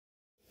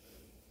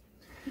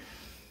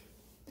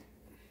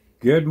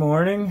Good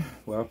morning.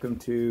 Welcome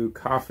to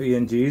Coffee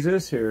and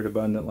Jesus here at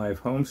Abundant Life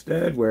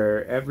Homestead,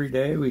 where every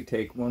day we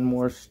take one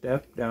more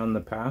step down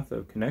the path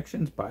of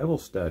Connections Bible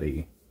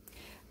Study.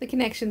 The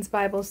Connections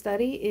Bible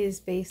Study is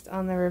based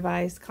on the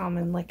Revised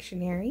Common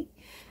Lectionary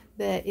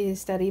that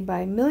is studied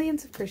by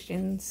millions of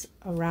Christians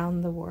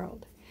around the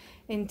world.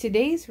 And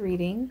today's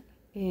reading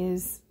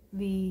is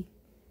the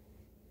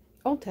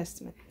Old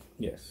Testament.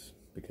 Yes,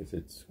 because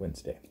it's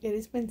Wednesday. It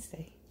is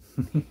Wednesday.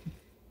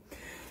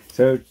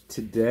 So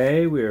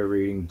today we are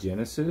reading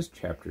Genesis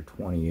chapter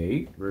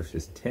 28,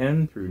 verses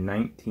 10 through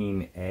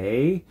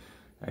 19a.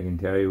 I can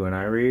tell you when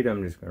I read,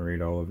 I'm just going to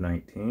read all of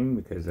 19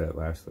 because that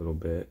last little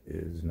bit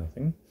is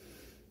nothing.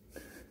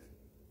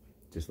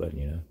 Just letting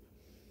you know.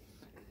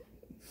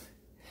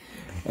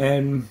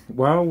 And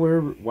while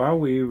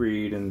we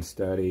read and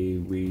study,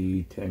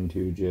 we tend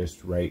to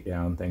just write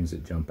down things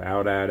that jump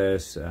out at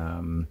us.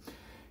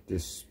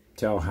 Just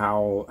tell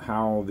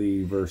how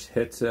the verse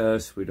hits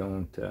us. We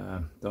don't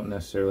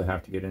necessarily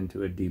have to get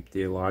into a deep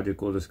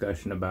theological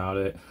discussion about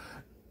it.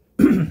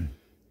 And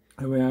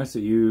we ask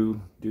that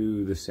you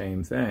do the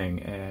same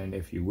thing. And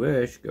if you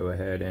wish, go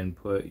ahead and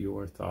put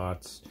your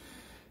thoughts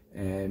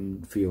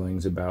and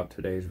feelings about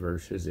today's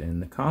verses in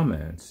the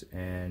comments,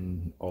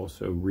 and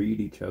also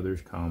read each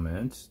other's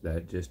comments.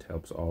 That just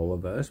helps all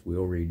of us.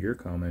 We'll read your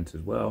comments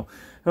as well.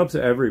 Helps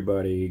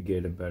everybody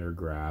get a better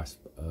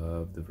grasp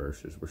of the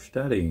verses we're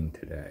studying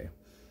today.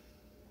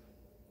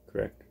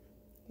 Correct?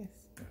 Yes.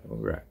 All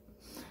right.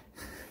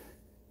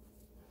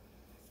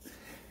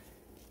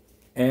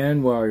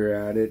 And while you're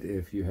at it,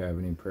 if you have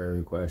any prayer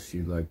requests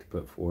you'd like to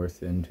put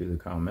forth into the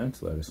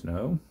comments, let us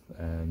know,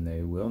 and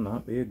they will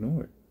not be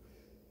ignored.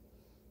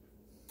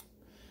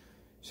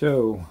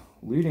 So,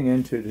 leading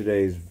into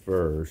today's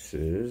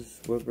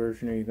verses, what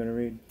version are you going to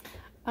read?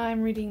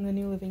 I'm reading the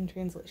New Living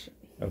Translation.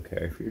 Okay,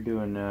 if you're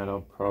doing that,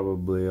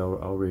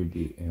 I'll read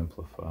the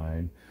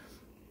Amplified.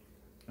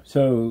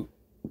 So,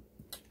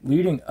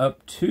 leading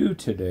up to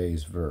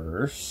today's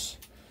verse,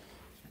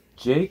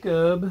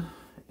 Jacob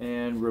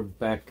and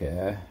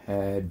Rebekah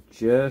had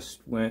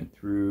just went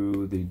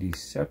through the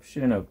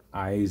deception of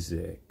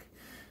Isaac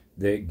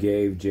that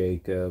gave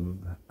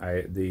Jacob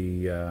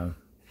the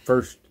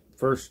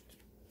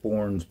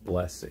firstborn's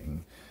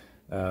blessing.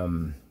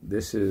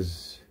 This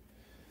is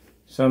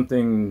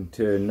something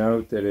to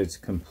note that it's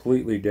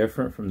completely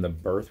different from the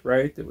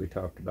birthright that we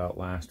talked about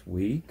last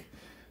week.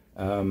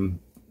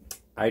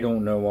 I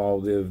don't know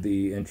all of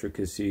the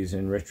intricacies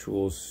and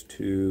rituals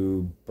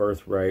to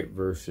birthright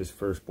versus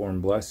firstborn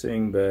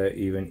blessing, but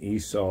even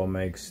Esau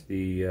makes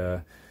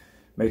the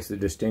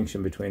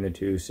distinction between the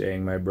two,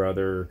 saying, "My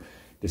brother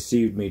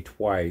deceived me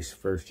twice.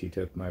 First he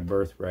took my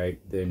birthright,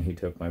 then he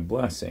took my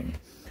blessing."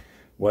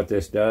 What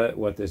this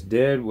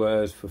did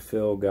was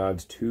fulfill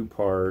God's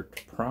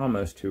two-part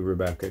promise to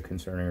Rebekah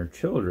concerning her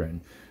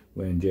children.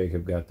 When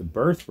Jacob got the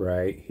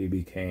birthright, he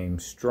became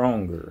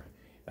stronger.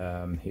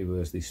 He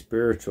was the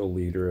spiritual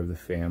leader of the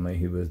family.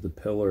 He was the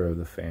pillar of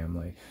the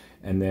family.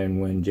 And then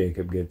when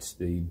Jacob gets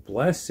the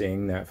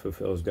blessing, that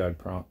fulfills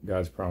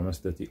God's promise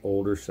that the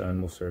older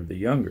son will serve the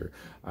younger.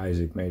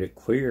 Isaac made it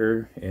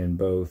clear in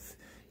both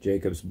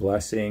Jacob's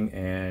blessing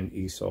and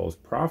Esau's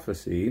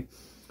prophecy.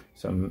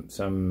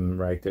 Some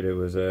write that it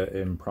was an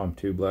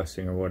impromptu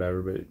blessing or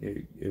whatever, but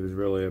it was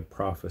really a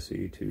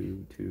prophecy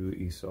to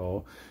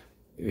Esau.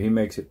 He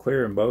makes it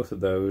clear in both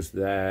of those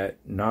that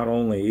not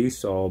only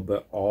Esau,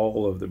 but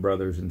all of the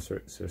brothers and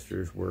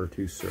sisters were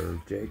to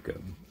serve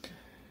Jacob.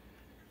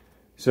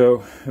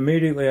 So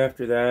immediately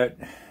after that,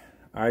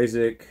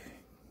 Isaac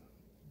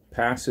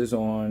passes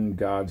on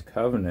God's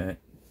covenant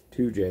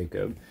to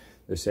Jacob,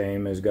 the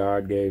same as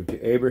God gave to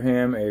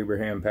Abraham.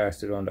 Abraham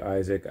passed it on to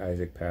Isaac.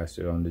 Isaac passed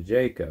it on to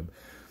Jacob.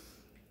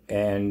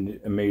 And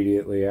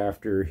immediately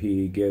after,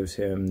 he gives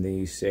him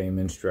the same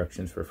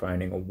instructions for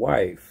finding a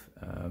wife.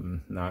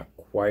 Not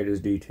quite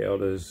as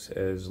detailed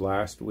as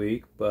last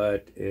week,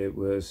 but it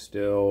was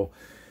still,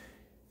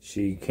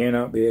 she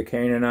cannot be a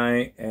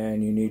Canaanite,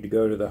 and you need to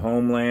go to the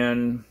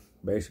homeland,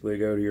 basically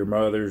go to your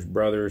mother's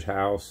brother's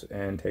house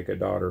and take a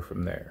daughter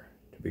from there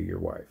to be your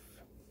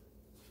wife.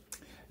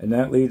 And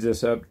that leads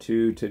us up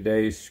to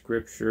today's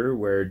scripture,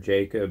 where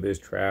Jacob is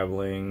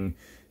traveling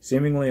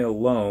seemingly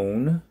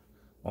alone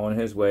on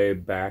his way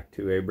back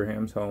to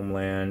Abraham's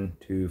homeland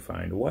to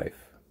find a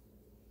wife.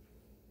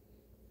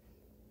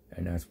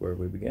 And that's where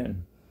we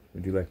begin.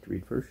 Would you like to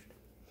read first,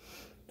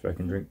 so I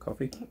can drink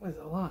coffee? It was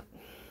a lot.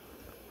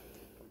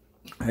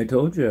 I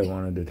told you I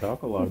wanted to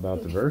talk a lot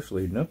about the verse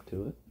leading up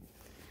to it.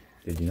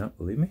 Did you not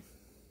believe me?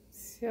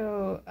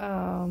 So,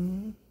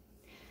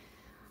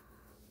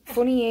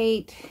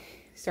 28,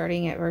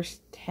 starting at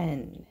verse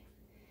 10.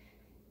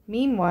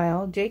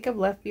 Meanwhile, Jacob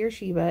left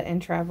Beersheba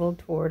and traveled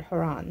toward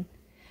Haran.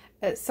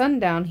 At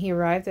sundown, he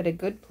arrived at a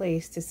good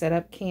place to set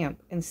up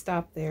camp and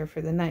stopped there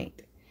for the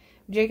night.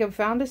 Jacob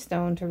found a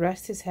stone to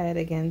rest his head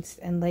against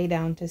and lay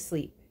down to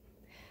sleep.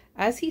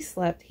 As he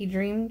slept, he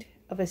dreamed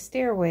of a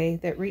stairway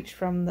that reached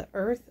from the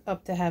earth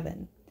up to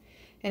heaven,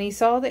 and he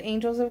saw the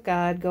angels of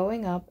God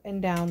going up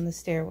and down the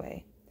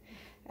stairway.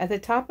 At the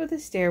top of the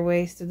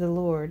stairway stood the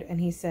Lord, and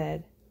he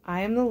said,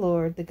 I am the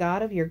Lord, the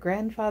God of your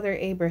grandfather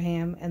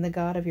Abraham, and the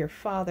God of your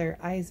father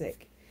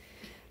Isaac.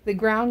 The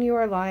ground you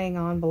are lying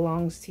on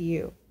belongs to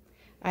you.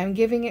 I am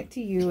giving it to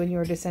you and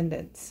your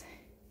descendants.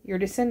 Your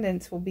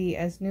descendants will be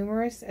as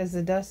numerous as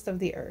the dust of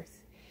the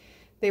earth.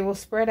 They will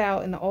spread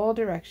out in all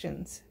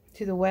directions,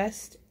 to the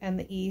west and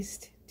the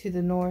east, to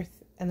the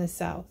north and the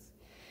south.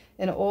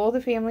 And all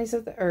the families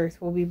of the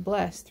earth will be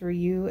blessed through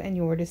you and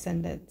your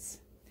descendants.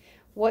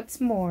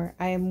 What's more,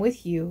 I am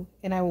with you,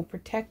 and I will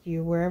protect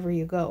you wherever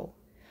you go.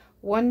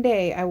 One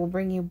day I will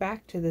bring you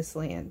back to this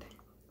land.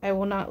 I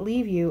will not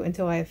leave you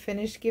until I have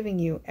finished giving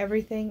you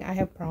everything I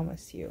have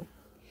promised you.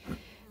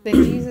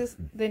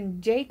 Then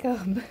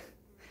Jacob,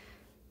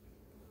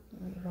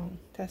 wrong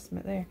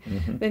testament there.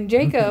 Then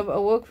Jacob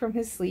awoke from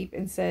his sleep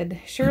and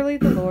said, Surely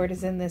the Lord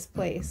is in this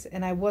place,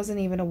 and I wasn't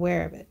even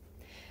aware of it.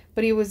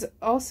 But he was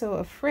also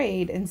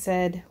afraid and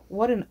said,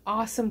 What an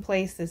awesome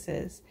place this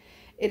is.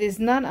 It is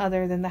none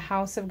other than the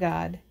house of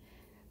God,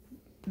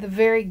 the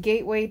very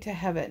gateway to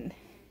heaven.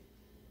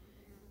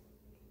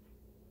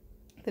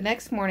 The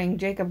next morning,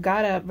 Jacob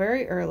got up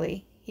very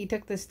early. He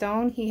took the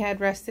stone he had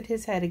rested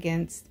his head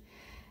against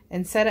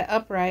and set it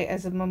upright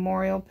as a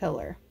memorial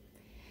pillar.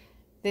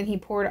 Then he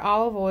poured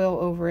olive oil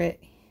over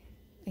it.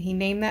 He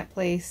named that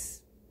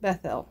place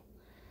Bethel,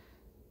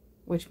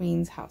 which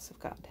means house of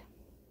God.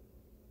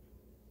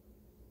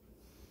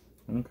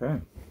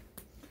 Okay.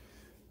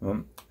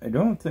 I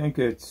don't think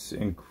it's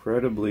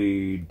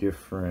incredibly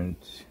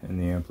different in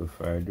the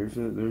Amplified. There's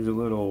a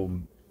little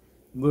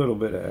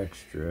bit of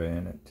extra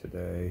in it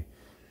today.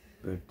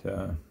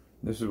 But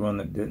this is one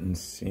that didn't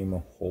seem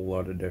a whole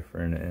lot of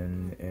different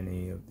in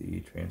any of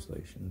the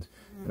translations.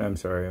 And I'm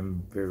sorry,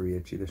 I'm very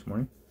itchy this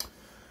morning.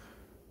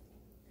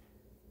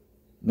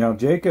 Now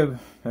Jacob,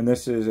 and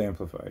this is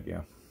Amplified,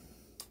 yeah.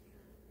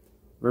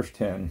 Verse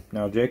 10,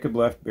 Now Jacob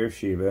left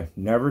Beersheba,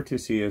 never to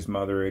see his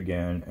mother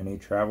again, and he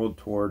traveled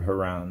toward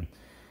Haran.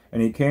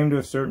 And he came to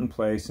a certain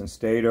place and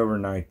stayed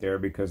overnight there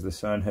because the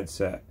sun had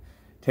set.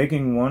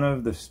 Taking one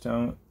of the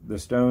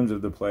stones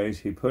of the place,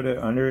 he put it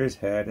under his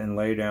head and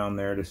lay down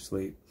there to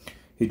sleep.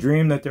 He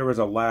dreamed that there was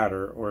a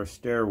ladder or a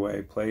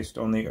stairway placed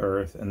on the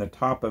earth, and the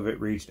top of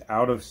it reached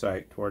out of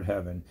sight toward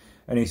heaven.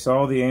 And he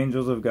saw the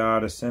angels of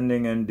God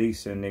ascending and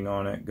descending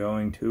on it,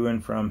 going to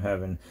and from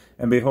heaven.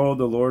 And behold,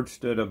 the Lord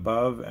stood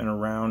above and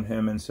around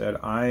him and said,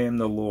 I am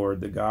the Lord,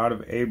 the God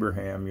of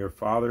Abraham, your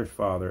father's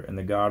father, and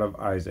the God of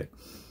Isaac.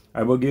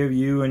 I will give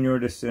you and your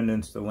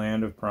descendants the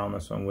land of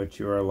promise on which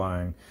you are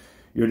lying.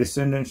 Your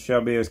descendants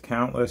shall be as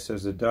countless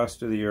as the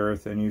dust of the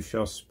earth, and you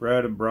shall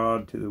spread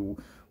abroad to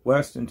the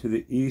west and to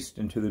the east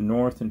and to the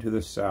north and to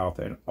the south,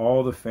 and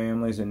all the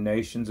families and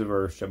nations of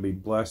earth shall be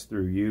blessed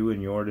through you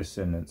and your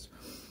descendants.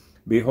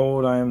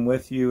 Behold, I am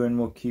with you and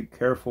will keep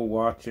careful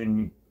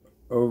watching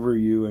over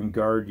you and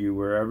guard you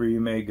wherever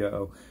you may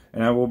go,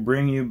 and I will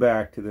bring you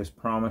back to this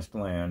promised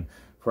land,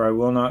 for I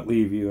will not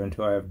leave you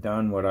until I have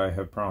done what I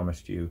have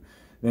promised you.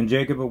 Then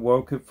Jacob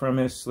awoke from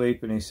his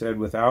sleep, and he said,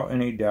 Without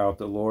any doubt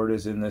the Lord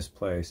is in this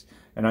place,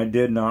 and I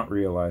did not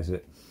realize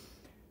it.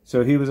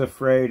 So he was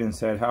afraid and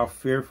said, How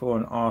fearful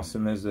and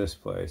awesome is this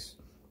place!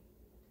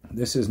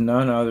 This is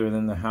none other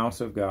than the house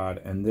of God,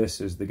 and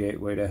this is the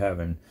gateway to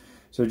heaven.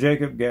 So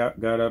Jacob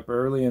got up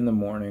early in the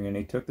morning, and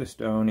he took the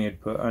stone he had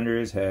put under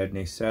his head, and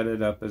he set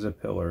it up as a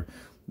pillar,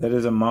 that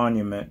is a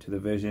monument to the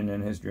vision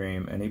in his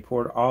dream, and he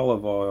poured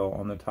olive oil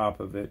on the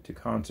top of it to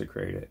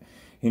consecrate it.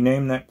 He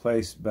named that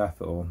place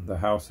Bethel, the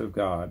house of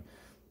God.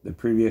 The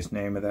previous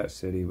name of that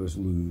city was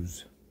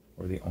Luz,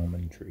 or the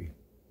almond tree.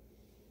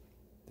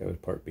 That was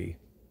part B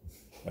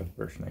of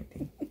verse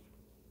 19.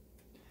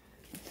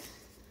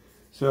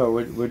 So,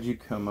 what'd you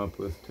come up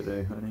with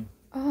today,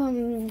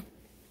 honey?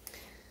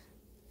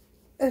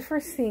 The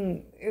first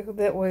thing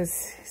that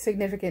was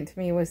significant to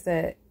me was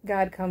that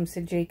God comes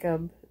to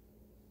Jacob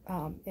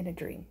in a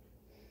dream.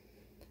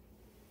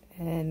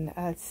 And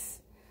that's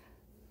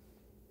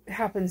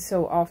happens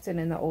so often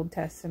in the Old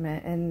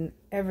Testament, and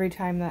every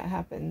time that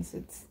happens,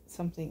 it's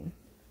something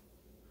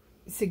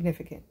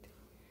significant.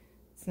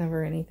 It's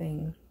never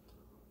anything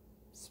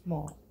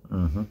small.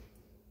 Mm-hmm.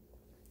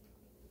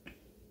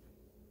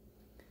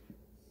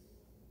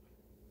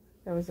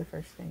 That was the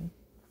first thing.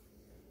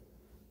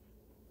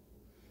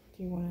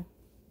 Do you want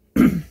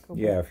to go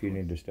Yeah, back? if you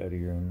need to study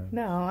your own notes.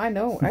 No, I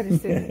know. I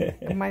just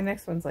didn't. My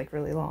next one's like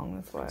really long.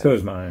 That's why. So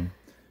is mine.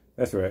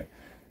 That's right.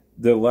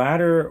 The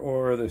ladder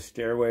or the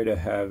stairway to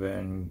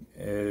heaven,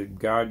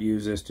 God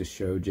uses to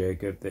show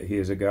Jacob that he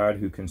is a God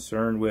who is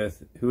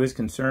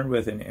concerned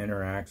with and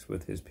interacts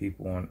with his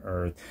people on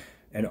earth,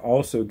 and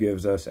also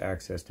gives us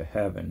access to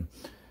heaven.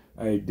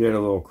 I did a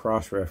little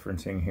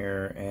cross-referencing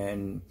here,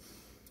 and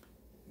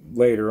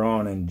later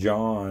on in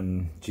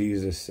John,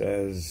 Jesus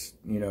says,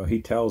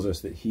 he tells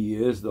us that he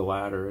is the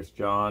ladder. It's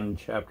John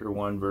chapter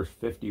 1, verse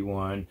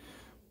 51.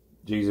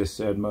 Jesus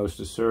said, Most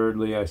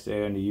assuredly I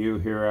say unto you,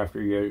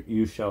 hereafter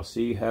you shall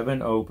see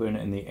heaven open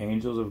and the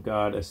angels of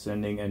God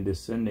ascending and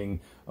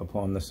descending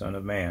upon the Son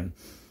of Man.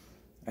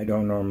 I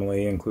don't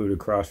normally include a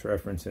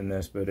cross-reference in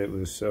this, but it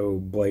was so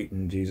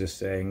blatant, Jesus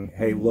saying,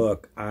 hey,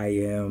 look, I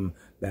am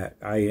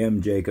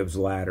Jacob's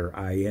ladder.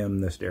 I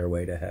am the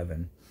stairway to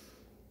heaven.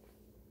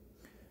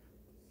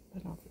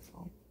 But not the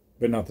song.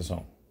 But not the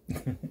song.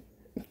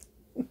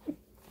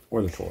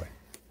 Or the toy.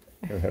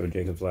 You ever have a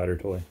Jacob's ladder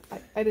toy?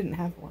 I didn't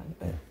have one.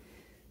 But... Yeah.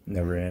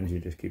 Never ends. You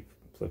just keep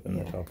flipping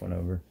the top one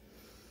over.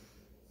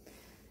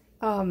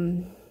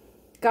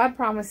 God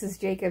promises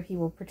Jacob he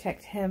will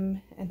protect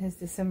him and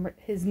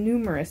his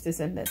numerous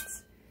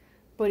descendants,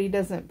 but he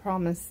doesn't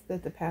promise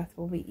that the path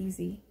will be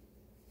easy.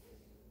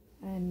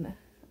 And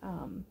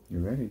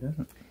you're right, he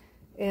doesn't.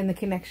 And the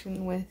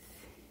connection with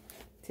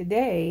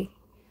today,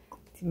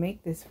 to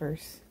make this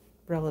verse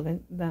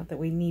relevant, not that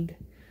we need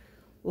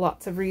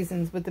lots of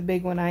reasons, but the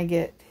big one I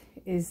get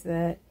is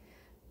that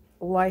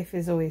life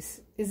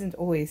isn't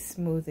always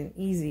smooth and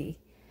easy,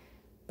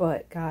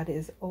 but God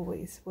is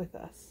always with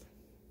us.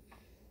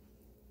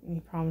 And he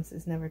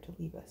promises never to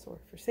leave us or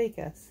forsake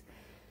us.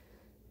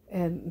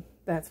 And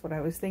that's what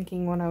I was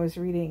thinking when I was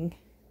reading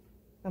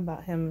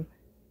about him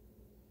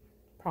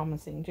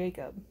promising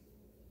Jacob.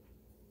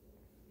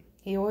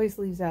 He always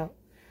leaves out,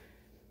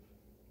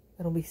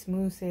 it'll be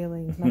smooth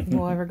sailing, nothing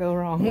will ever go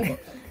wrong.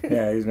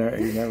 Yeah, he's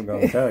never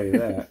going to tell you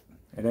that.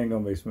 It ain't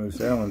going to be smooth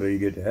sailing until you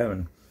get to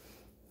heaven.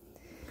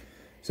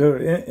 So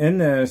in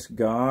this,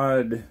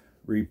 God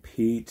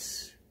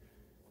repeats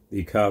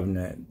the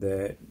covenant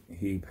that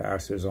he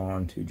passes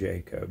on to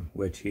Jacob,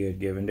 which he had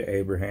given to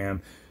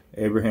Abraham.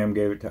 Abraham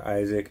gave it to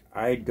Isaac.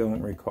 I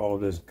don't recall,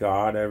 does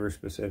God ever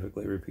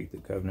specifically repeat the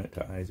covenant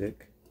to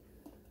Isaac?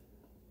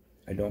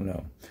 I don't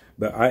know.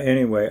 But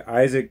anyway,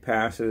 Isaac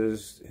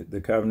passes the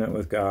covenant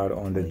with God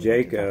on to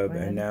Jacob,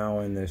 and now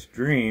in this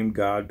dream,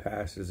 God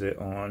passes it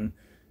on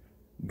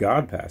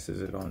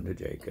to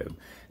Jacob.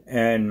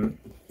 And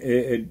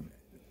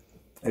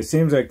it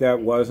seems like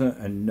that wasn't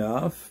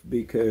enough,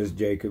 because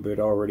Jacob had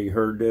already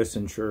heard this,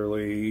 and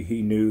surely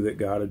he knew that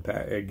God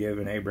had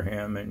given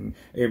Abraham, and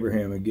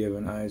Abraham had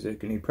given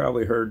Isaac, and he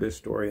probably heard this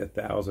story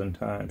 1,000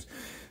 times.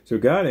 So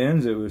God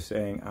ends it with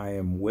saying, I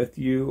am with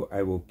you,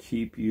 I will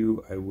keep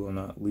you, I will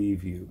not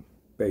leave you,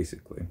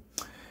 basically.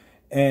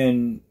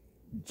 And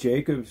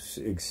Jacob's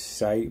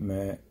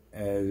excitement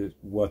as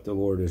what the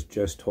Lord has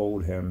just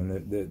told him,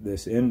 and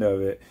this end of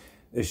it,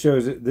 it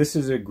shows that this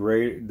is a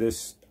great,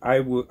 I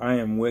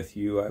am with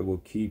you, I will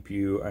keep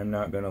you, I'm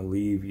not going to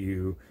leave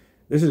you.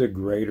 This is a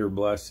greater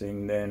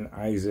blessing than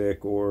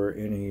Isaac or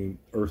any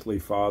earthly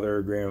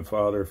father,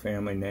 grandfather,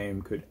 family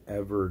name could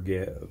ever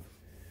give.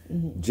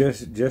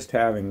 Mm-hmm. Just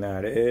having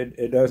that,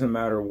 it doesn't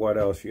matter what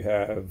else you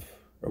have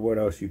or what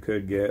else you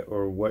could get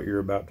or what you're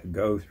about to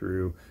go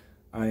through.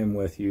 I am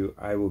with you,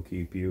 I will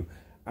keep you,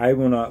 I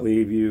will not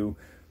leave you.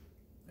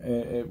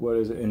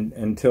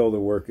 Until the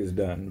work is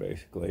done,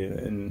 basically.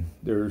 And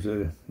there's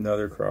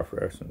another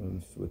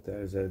cross-reference with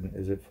that.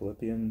 Is it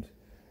Philippians?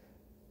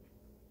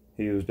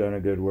 He who's done a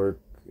good work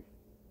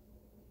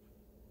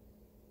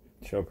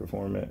shall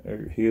perform it.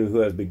 Or he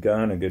who has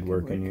begun a good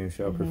work in you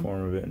shall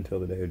perform it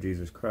until the day of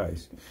Jesus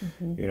Christ.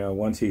 Mm-hmm. You know,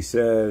 once he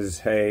says,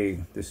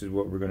 hey, this is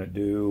what we're going to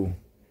do,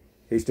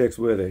 he sticks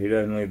with it. He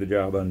doesn't leave the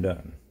job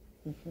undone.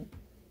 Mm-hmm.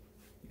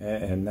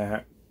 And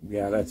that,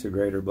 yeah, that's a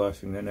greater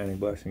blessing than any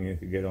blessing you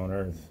could get on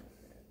earth.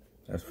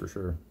 That's for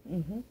sure.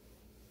 Mm-hmm.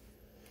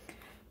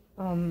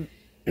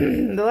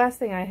 The last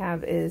thing I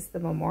have is the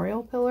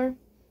memorial pillar.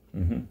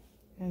 Mm-hmm.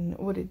 And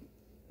what did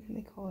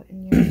they call it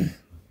in yours?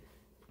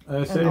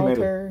 An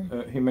altar.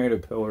 He made a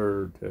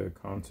pillar to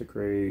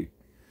consecrate.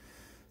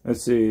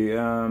 Let's see.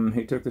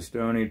 He took the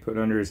stone he'd put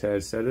under his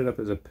head, set it up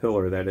as a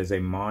pillar that is a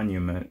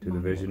monument to the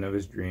vision of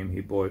his dream.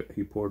 He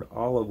poured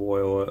olive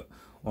oil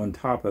on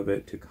top of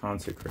it to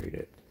consecrate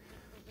it.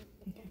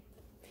 Okay.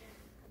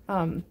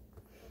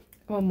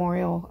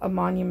 Memorial, a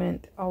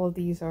monument, all of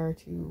these are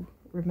to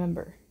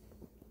remember.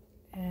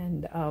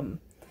 And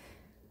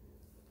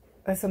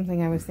that's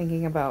something I was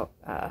thinking about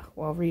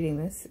while reading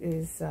this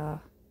is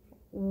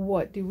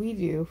what do we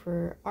do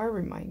for our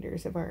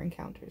reminders of our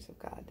encounters of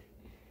God?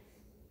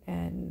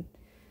 And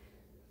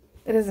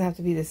it doesn't have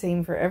to be the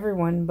same for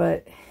everyone,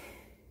 but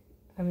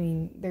I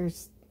mean,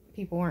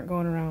 people aren't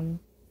going around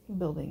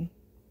building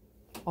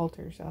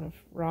altars out of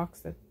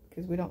rocks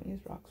because we don't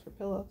use rocks for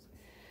pillows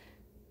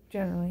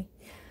generally.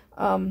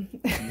 Been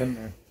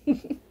there.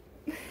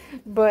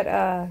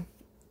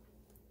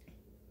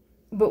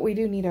 But we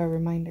do need our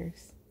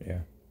reminders.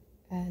 Yeah.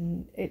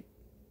 And it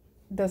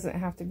doesn't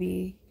have to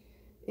be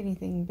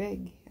anything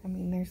big. I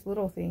mean, there's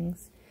little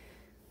things.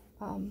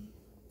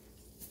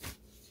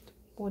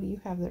 What do you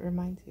have that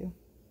reminds you?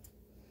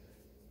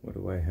 What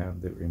do I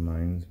have that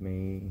reminds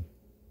me?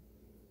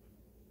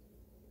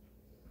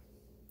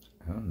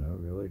 I don't know,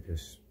 really,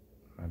 just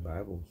my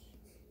Bibles.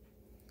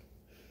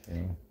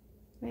 Yeah.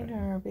 Mine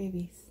are our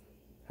babies.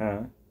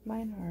 Huh?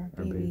 Mine are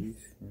our babies.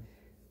 Yeah.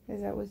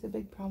 Because that was a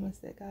big promise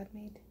that God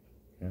made.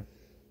 Yeah.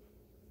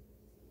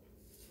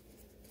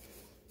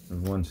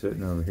 There's one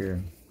sitting over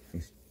here.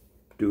 He's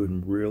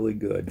doing really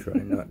good,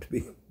 trying not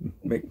to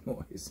make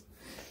noise.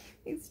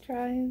 He's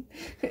trying.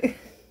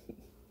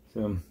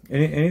 So,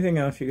 anything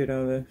else you get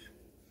out of this?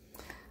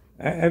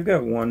 I've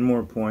got one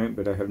more point,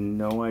 but I have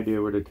no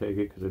idea where to take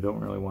it because I don't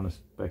really want to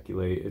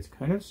speculate. It's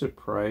kind of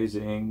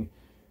surprising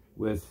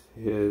with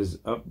his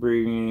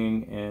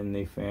upbringing and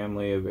the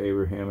family of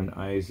Abraham and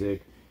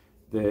Isaac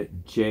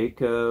that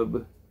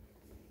Jacob,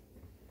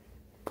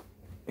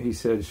 he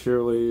said,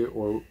 surely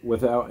or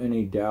without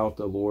any doubt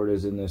the Lord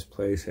is in this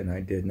place and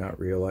I did not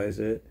realize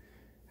it.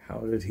 How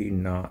did he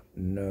not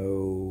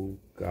know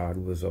God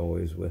was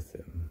always with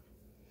him?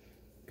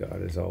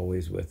 God is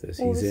always with us.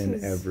 He's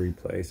in every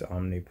place,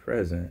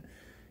 omnipresent.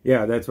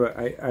 Yeah, that's what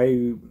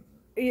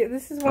Yeah,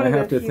 this is one of the few times. I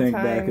have to think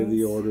back of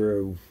the order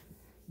of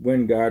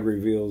when God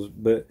reveals,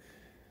 but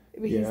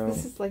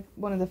this is like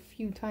one of the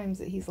few times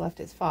that he's left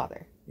his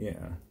father.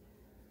 Yeah.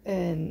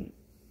 And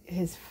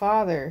his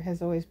father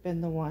has always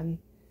been the one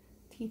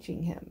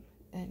teaching him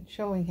and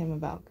showing him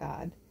about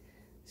God.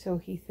 So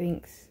he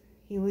thinks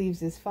he leaves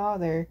his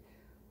father,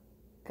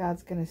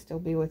 God's going to still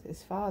be with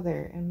his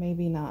father and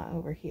maybe not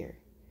over here.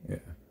 Yeah.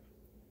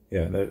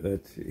 Yeah,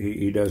 that's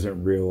he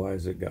doesn't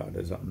realize that God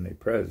is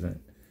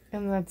omnipresent.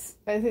 And I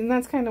think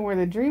that's kind of where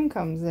the dream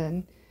comes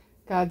in.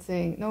 God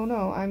saying,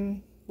 no,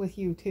 I'm with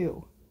you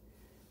too.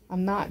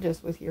 I'm not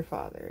just with your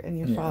father and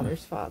your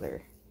father's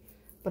father,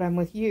 but I'm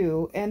with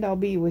you and I'll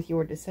be with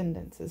your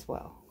descendants as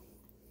well.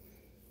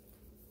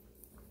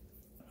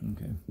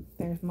 Okay.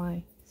 There's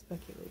my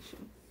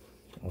speculation.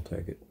 I'll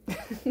take it.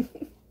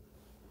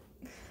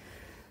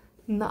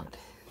 Not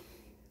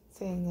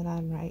saying that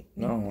I'm right.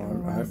 No,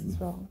 everyone else is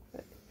wrong.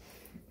 But.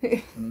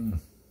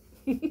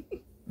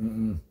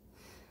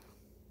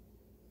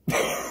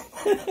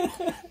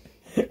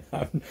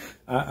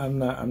 I'm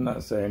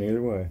not saying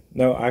either way.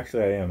 No,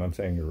 actually I am. I'm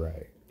saying you're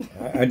right.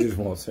 I just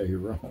won't say you're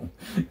wrong.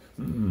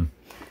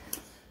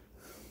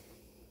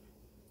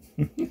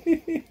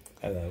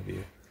 I love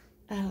you.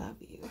 I love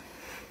you.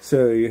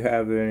 So you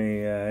have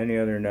any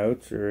other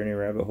notes or any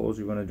rabbit holes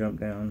you want to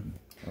jump down?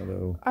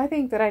 Although I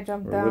think that I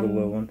jumped down. We're a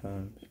little low on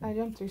time. So. I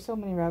jumped through so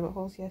many rabbit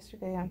holes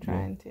yesterday. I'm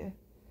trying to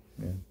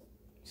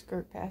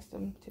skirt past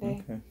them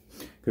today. Okay.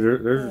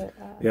 Because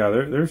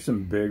there's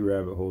some big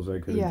rabbit holes I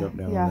could have jumped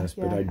down on this,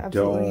 but I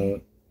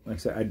don't. Like I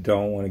said, I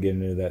don't want to get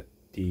into that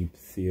deep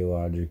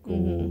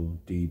theological,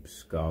 deep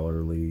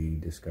scholarly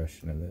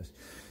discussion of this,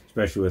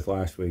 especially with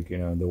last week.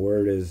 The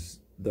word is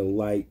the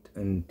light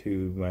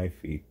unto my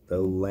feet, the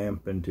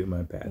lamp unto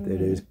my path.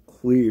 It is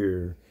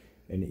clear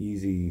and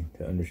easy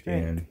to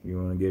understand. Right. You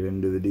want to get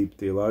into the deep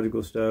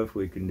theological stuff,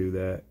 we can do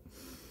that.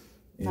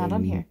 Not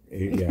on here.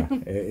 Yeah,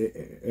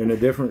 in a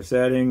different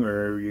setting,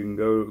 or you can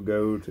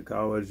go to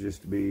college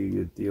just to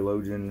be a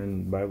theologian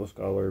and Bible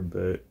scholar.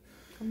 But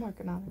I'm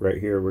working on it. Right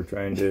here, we're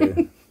trying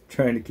to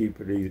keep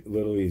it a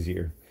little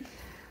easier.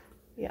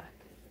 Yeah.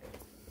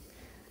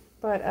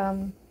 But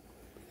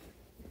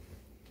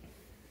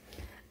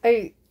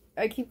I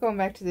keep going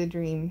back to the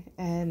dream,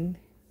 and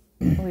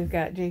we've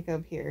got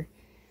Jacob here,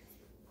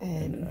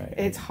 and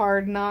it's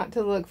hard not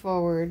to look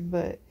forward,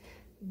 but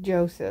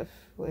Joseph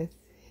with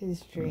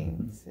his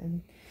dreams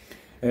and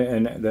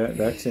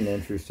that's an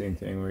interesting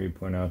thing where you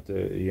point out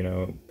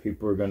that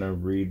people are going to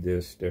read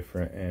this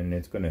different and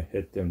it's going to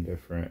hit them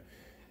different.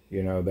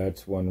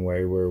 That's one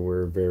way where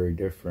we're very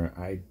different.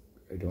 I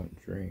don't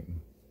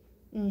dream.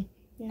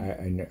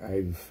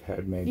 I've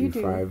had maybe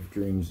 5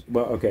 dreams.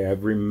 Well, okay,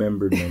 I've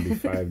remembered maybe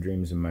 5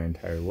 dreams in my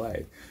entire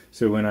life.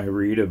 So when I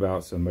read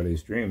about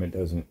somebody's dream, it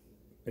doesn't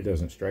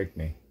strike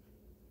me.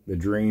 The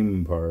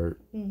dream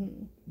part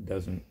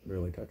doesn't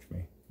really touch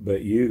me.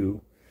 But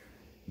you,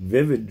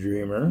 vivid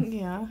dreamer,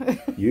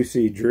 you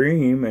see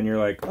dream and you're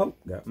like, oh,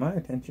 got my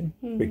attention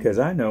because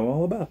I know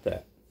all about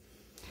that.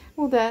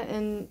 Well, that,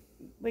 and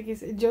like you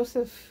said,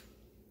 Joseph,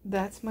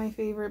 that's my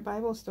favorite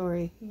Bible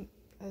story.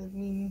 I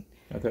mean,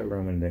 I thought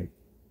Romans 8.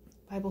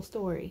 Bible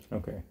story.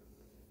 Okay.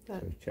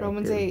 So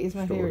Romans 8 is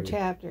my favorite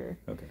chapter.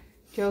 Okay.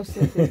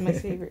 Joseph is my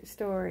favorite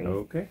story.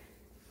 Okay.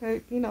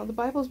 The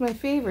Bible's my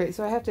favorite,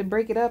 so I have to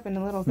break it up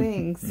into little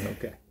things.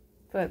 Okay.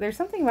 But there's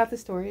something about the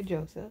story of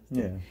Joseph.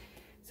 Yeah.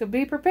 So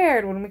be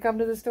prepared when we come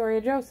to the story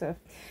of Joseph.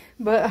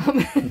 But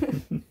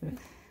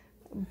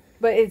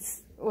but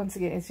it's, once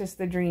again, it's just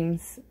the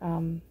dreams.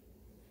 And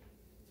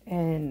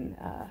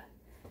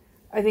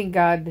I think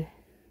God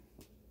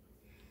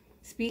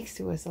speaks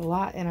to us a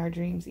lot in our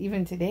dreams,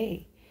 even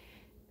today.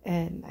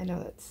 And I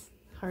know that's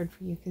hard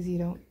for you because you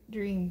don't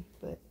dream,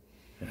 but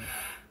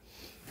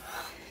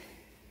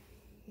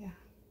yeah.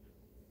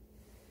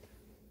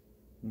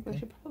 Okay. We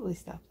should probably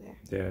stop there.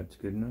 Yeah, it's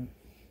good enough.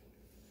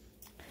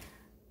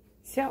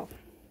 So,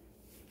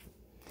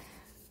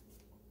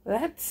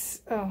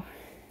 that's,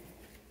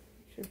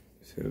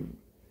 So,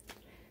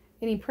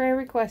 any prayer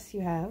requests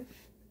you have,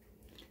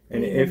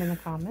 and leave them in the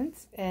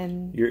comments.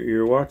 And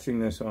you're watching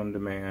this on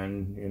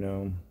demand,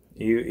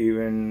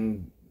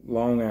 even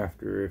long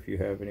after, if you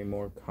have any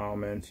more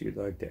comments you'd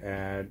like to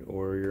add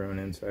or your own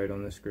insight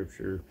on the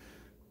scripture,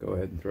 go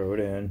ahead and throw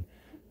it in,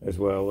 as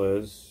well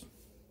as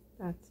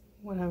that's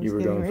what I was you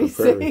were going going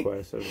for prayer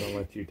requests. I was going to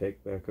let you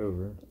take back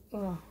over.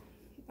 Well,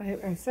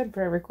 I said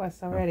prayer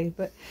requests already,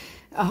 but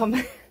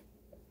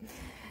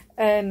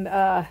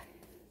And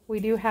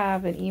we do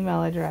have an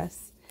email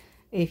address.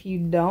 If you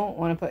don't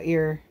want to put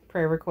your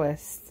prayer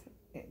requests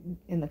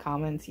in the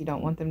comments, you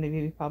don't want them to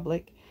be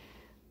public,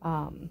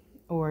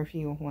 or if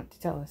you want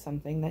to tell us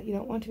something that you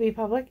don't want to be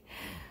public,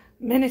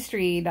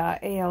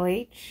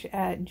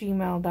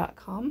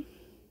 ministry.alh@gmail.com.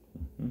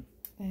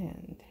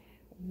 And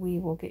we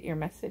will get your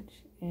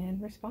message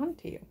and respond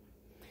to you.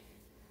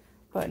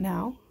 But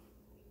now,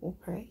 we'll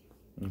pray.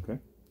 Okay.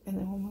 And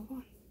then we'll move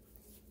on.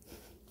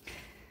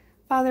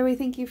 Father, we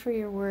thank you for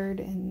your word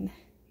and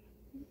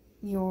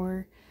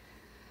your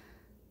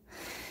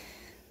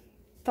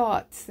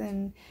thoughts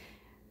and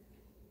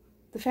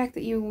the fact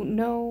that you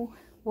know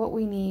what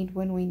we need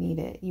when we need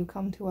it. You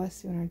come to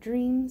us in our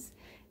dreams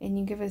and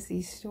you give us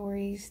these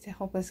stories to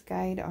help us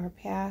guide our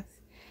path.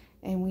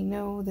 And we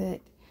know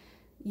that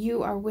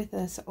you are with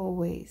us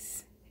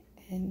always.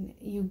 And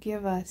you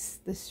give us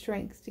the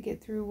strength to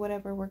get through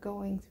whatever we're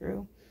going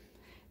through.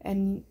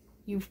 And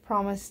you've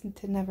promised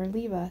to never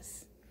leave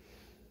us.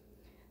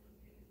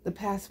 The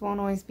path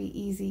won't always be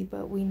easy,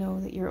 but we know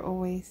that you're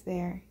always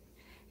there.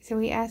 So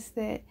we ask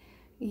that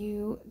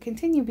you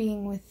continue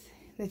being with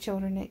the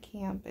children at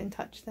camp and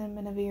touch them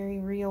in a very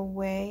real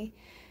way.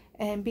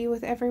 And be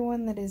with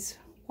everyone that is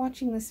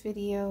watching this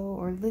video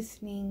or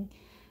listening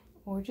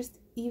or just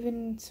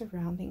even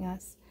surrounding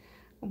us.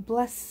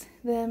 Bless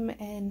them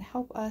and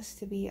help us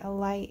to be a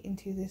light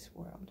into this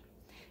world.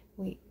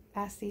 We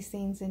ask these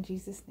things in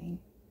Jesus' name.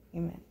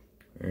 Amen.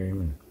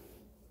 Amen.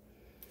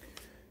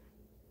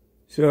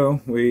 So,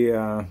 we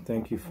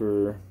thank you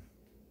for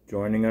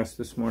joining us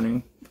this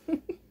morning.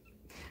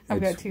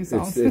 I've got two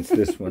songs. It's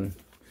this one.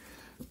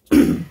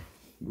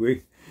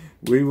 We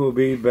will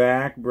be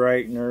back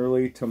bright and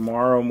early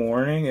tomorrow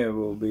morning. It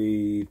will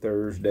be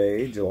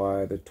Thursday,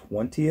 July the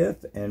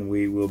 20th, and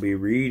we will be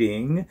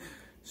reading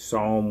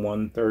Psalm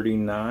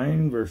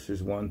 139,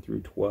 verses 1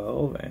 through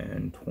 12,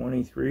 and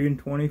 23 and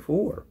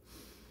 24.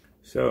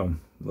 So,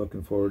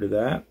 looking forward to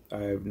that.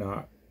 I have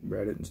not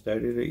read it and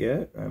studied it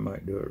yet. I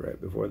might do it right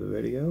before the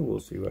video. We'll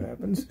see what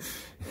happens.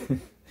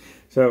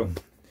 So,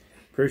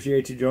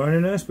 appreciate you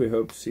joining us. We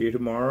hope to see you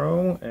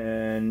tomorrow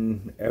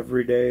and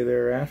every day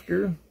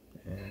thereafter.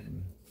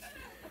 And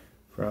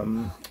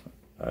from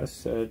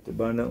us at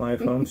Abundant Life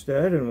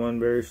Homestead and one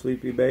very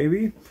sleepy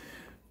baby,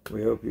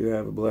 we hope you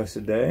have a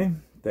blessed day.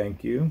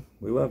 Thank you.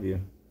 We love you.